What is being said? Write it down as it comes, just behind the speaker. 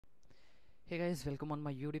Hey guys, welcome on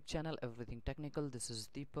my YouTube channel Everything Technical. This is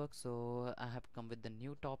Deepak. So I have come with the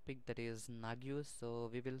new topic, that is Nagios. So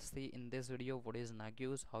we will see in this video what is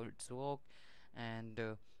Nagios, how it's work, and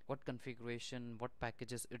what configuration, what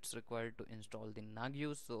packages it's required to install the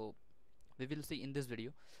Nagios. So we will see in this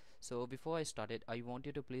video. So before I started, I want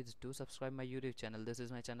you to please do subscribe my YouTube channel. This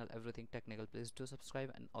is my channel Everything Technical. Please do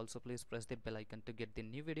subscribe, and also please press the bell icon to get the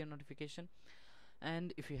new video notification.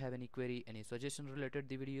 And if you have any query, any suggestion related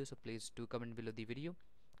the video, so please do comment below the video.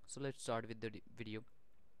 So let's start with the video.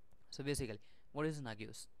 So basically, what is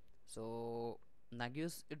Nagios? So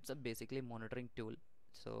Nagios, it's a basically monitoring tool.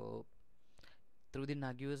 So through the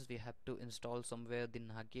Nagios we have to install somewhere the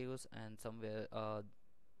Nagios, and somewhere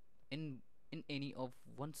in any of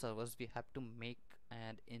one servers we have to make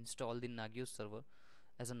and install the Nagios server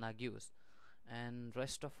as a Nagios. And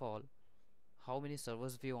rest of all, how many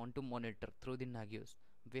servers we want to monitor through the Nagios,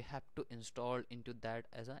 we have to install into that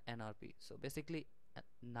as a NRP. So basically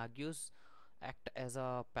Nagios act as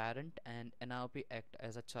a parent and NRP act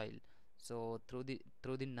as a child. So through the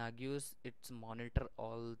Nagios, it's monitor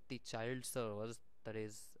all the child servers, that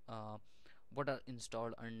is what are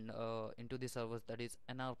installed and into the servers, that is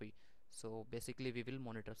NRP. So basically we will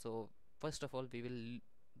monitor. So first of all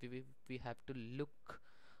we have to look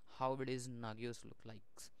how it is Nagios look like.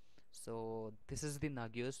 So this is the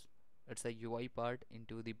Nagios. It's a UI part.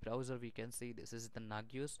 Into the browser we can see this is the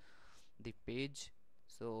Nagios, the page.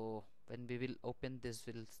 So when we will open this,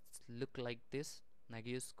 will look like this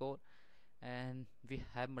Nagios core, and we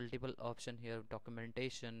have multiple option here: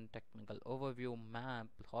 documentation, technical overview, map,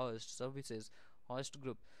 host, services, host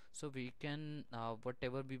group. So we can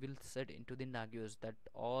whatever we will set into the Nagios, that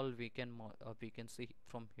all we can see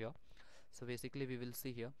from here. So basically we will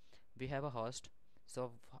see here we have a host.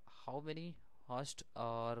 So how many host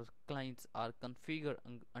or clients are configured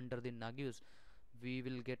under the Nagios, we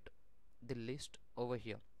will get the list over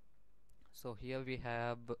here. So here we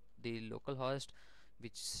have the local host,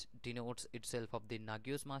 which denotes itself of the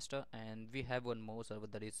Nagios master, and we have one more server,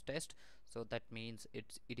 that is test. So that means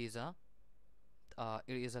it is a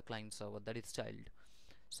client server, that is child.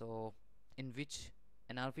 So in which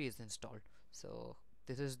NRP is installed. So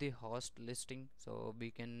this is the host listing, so we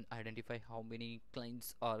can identify how many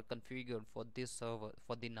clients are configured for this server,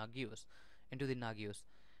 for the Nagios, into the Nagios.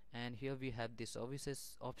 And here we have the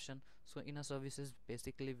services option. So in a services,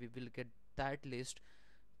 basically we will get that list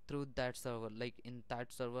through that server, like in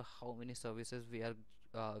that server how many services we are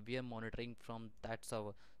monitoring from that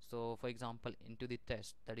server. So for example, into the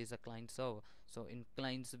test, that is a client server. So in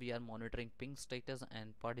clients we are monitoring ping status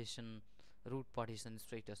and partition, root partition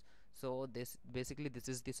status. So this basically this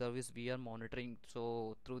is the service we are monitoring.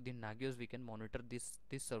 So through the Nagios we can monitor these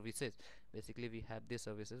services. Basically we have these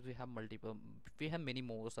services, we have multiple, we have many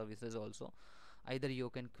more services also. Either you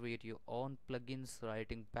can create your own plugins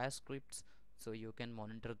writing bash scripts, so you can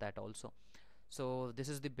monitor that also. So this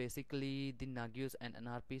is the basically the Nagios and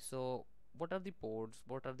NRP. So what are the ports,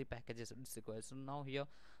 what are the packages it's required? So now here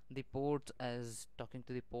the ports, as talking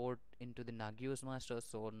to the port into the Nagios master.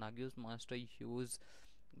 So Nagios master use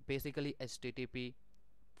basically HTTP,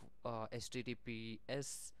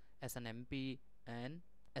 HTTPS, SNMP, and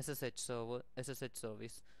SSH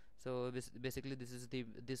service. So basically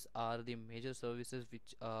these are the major services,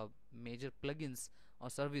 which major plugins or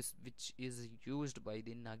service which is used by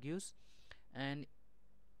the Nagios. And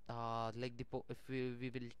like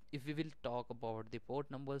if we will talk about the port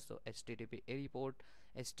numbers, so HTTP 80 port,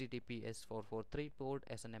 HTTPS 443 port,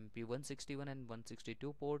 SNMP 161 and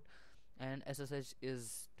 162 port, and SSH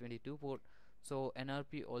is 22 port. So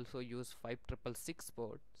NRP also use 5666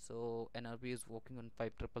 port. So NRP is working on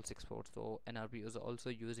 5666 port. So NRP is also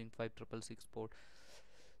using 5666 port.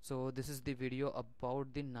 So this is the video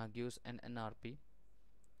about the Nagios and NRP.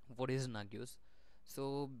 What is Nagios?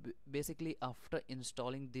 So basically after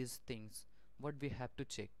installing these things, what we have to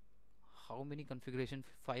check, how many configuration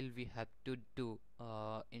file we have to do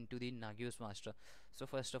into the Nagios master. So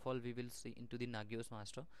first of all we will see into the Nagios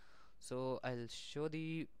master. So I'll show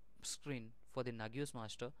the screen for the Nagios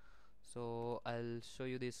master. So I'll show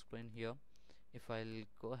you this screen here. If I'll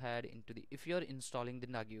go ahead into the, if you're installing the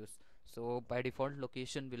Nagios, so by default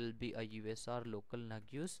location will be a USR local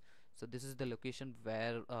Nagios. So this is the location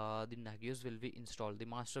where the Nagios will be installed, the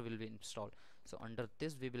master will be installed. So under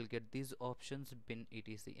this we will get these options: bin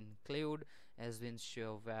etc include, as bin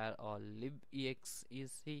shareware or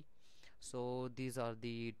libexec. So these are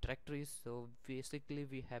the directories. So basically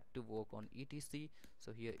we have to work on etc.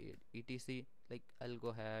 So here etc, like I'll go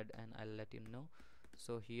ahead and I'll let you know.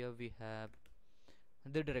 So here we have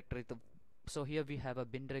the directory. So here we have a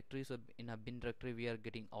bin directory. So in a bin directory we are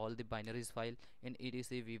getting all the binaries file. In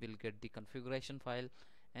etc we will get the configuration file,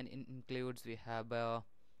 and in includes we have a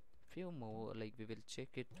few more, like we will check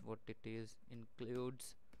it what it is.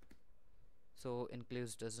 Includes, so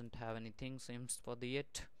includes doesn't have anything seems for the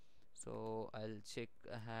yet, so I'll check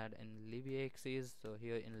ahead in libexes. So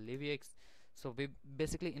here in libex, so we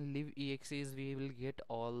basically in libexes we will get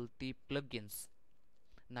all the plugins,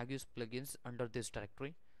 Nagios plugins under this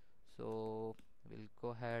directory. So we'll go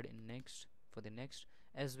ahead in next. For the next,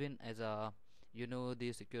 as win as a, you know,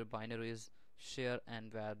 the secure binaries share,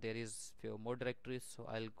 and where there is few more directories, so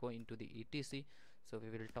I'll go into the etc. So we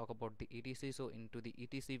will talk about the etc. So into the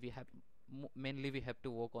etc we have mainly we have to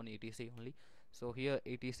work on etc only. So here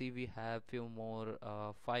etc we have few more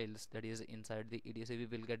files, that is inside the etc we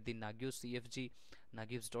will get the nagios cfg,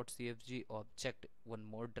 nagios.cfg object, one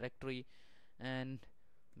more directory, and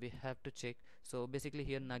we have to check. So basically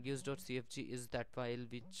here nagios.cfg is that file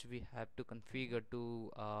which we have to configure to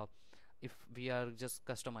if we are just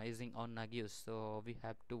customizing on nagios, so we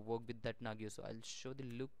have to work with that nagios. So I'll show the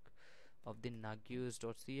look of the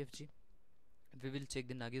nagios.cfg. We will check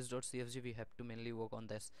the nagios.cfg. We have to mainly work on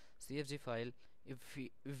this cfg file. If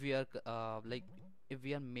we are like if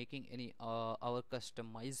we are making any our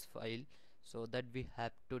customized file, so that we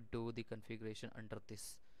have to do the configuration under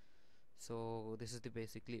this. So this is the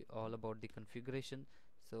basically all about the configuration.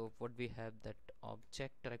 So what we have, that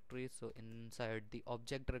object directory. So inside the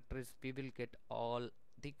object directories we will get all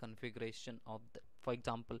the configuration of the, for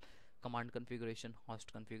example, command configuration,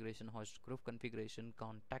 host group configuration,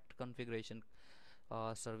 contact configuration,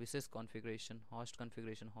 services configuration, host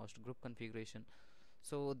group configuration.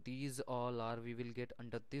 So these all are we will get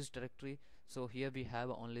under this directory. So here we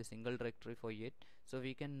have only single directory for yet, so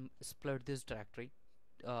we can split this directory,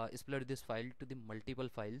 split this file to the multiple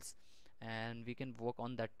files, and we can work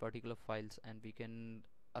on that particular files, and we can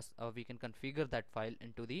configure that file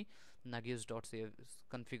into the nagios.cfg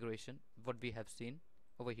configuration, what we have seen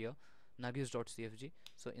over here, nagios.cfg.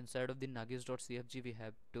 So inside of the nagios.cfg we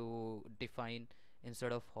have to define,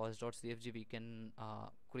 instead of host.cfg we can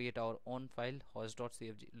create our own file,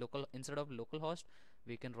 host.cfg local. Instead of localhost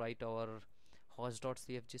we can write our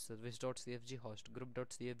host.cfg, service.cfg, host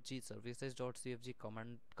group.cfg, services.cfg,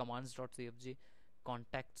 commands.cfg,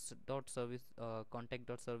 contacts.service,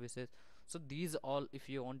 contact.services. So these all, if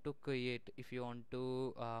you want to create, if you want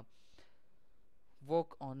to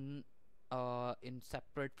work on in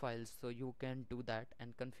separate files, so you can do that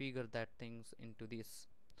and configure that things into this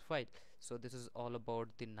file. So this is all about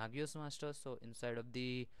the Nagios Master. So inside of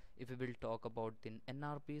the, if we will talk about the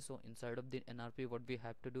nrp, so inside of the nrp what we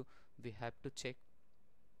have to do, we have to check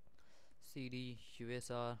cd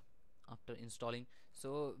usr after installing.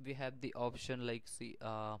 So we have the option like, see,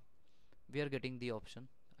 we are getting the option,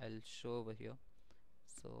 I'll show over here.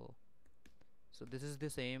 So this is the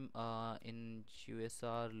same in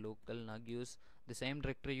usr local nagios, the same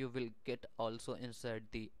directory you will get also inside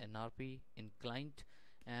the nrp in client,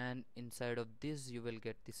 and inside of this you will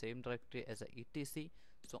get the same directory as a etc.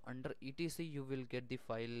 So under etc you will get the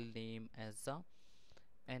file name as a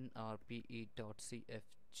nrpe.cfg.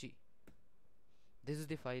 This is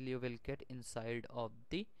the file you will get inside of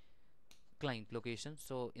the client location.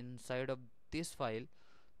 So inside of this file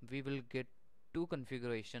we will get two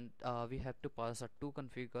configuration, we have to pass a two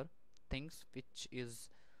configure things, which is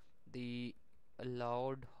the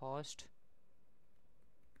allowed host,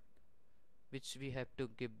 which we have to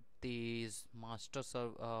give these master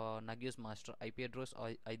Nagios master IP address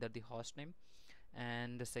or either the host name,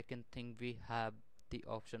 and the second thing we have the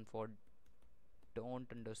option for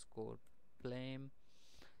don't underscore blame.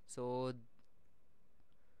 So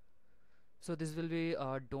this will be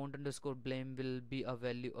don't underscore blame will be a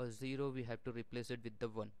value of 0, we have to replace it with the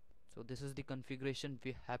 1. So this is the configuration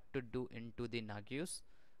we have to do into the Nagios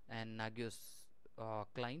and Nagios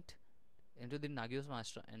client, into the Nagios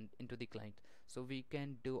master and into the client. So we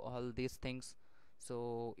can do all these things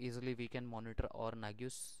so easily. We can monitor our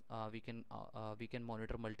Nagios, we can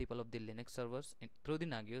monitor multiple of the Linux servers through the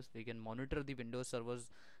Nagios. We can monitor the Windows servers,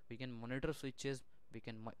 we can monitor switches, we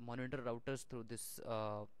can monitor routers through this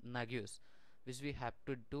Nagios, which we have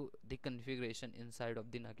to do the configuration inside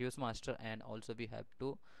of the Nagios master, and also we have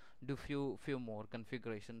to do few more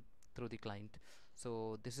configuration through the client.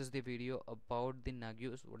 So this is the video about the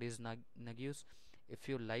Nagios, what is Nagios. If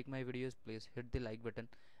you like my videos, please hit the like button,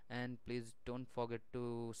 and please don't forget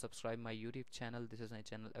to subscribe my YouTube channel. This is my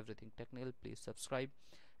channel Everything Technical. Please subscribe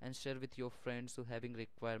and share with your friends who having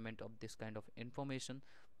requirement of this kind of information.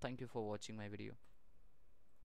 Thank you for watching my video.